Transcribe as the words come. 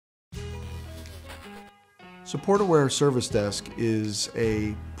SupportAware Service Desk is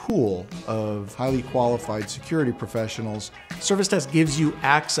a pool of highly qualified security professionals. Service Desk gives you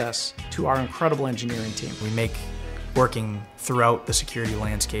access to our incredible engineering team. We make working throughout the security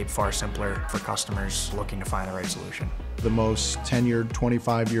landscape far simpler for customers looking to find the right solution. The most tenured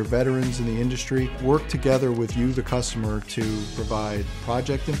 25-year veterans in the industry work together with you, the customer, to provide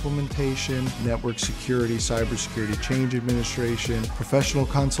project implementation, network security, cybersecurity change administration, professional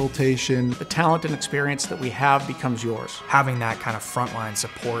consultation. The talent and experience that we have becomes yours. Having that kind of frontline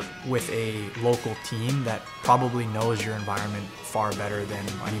support with a local team that probably knows your environment far better than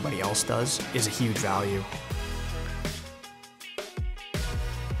anybody else does is a huge value.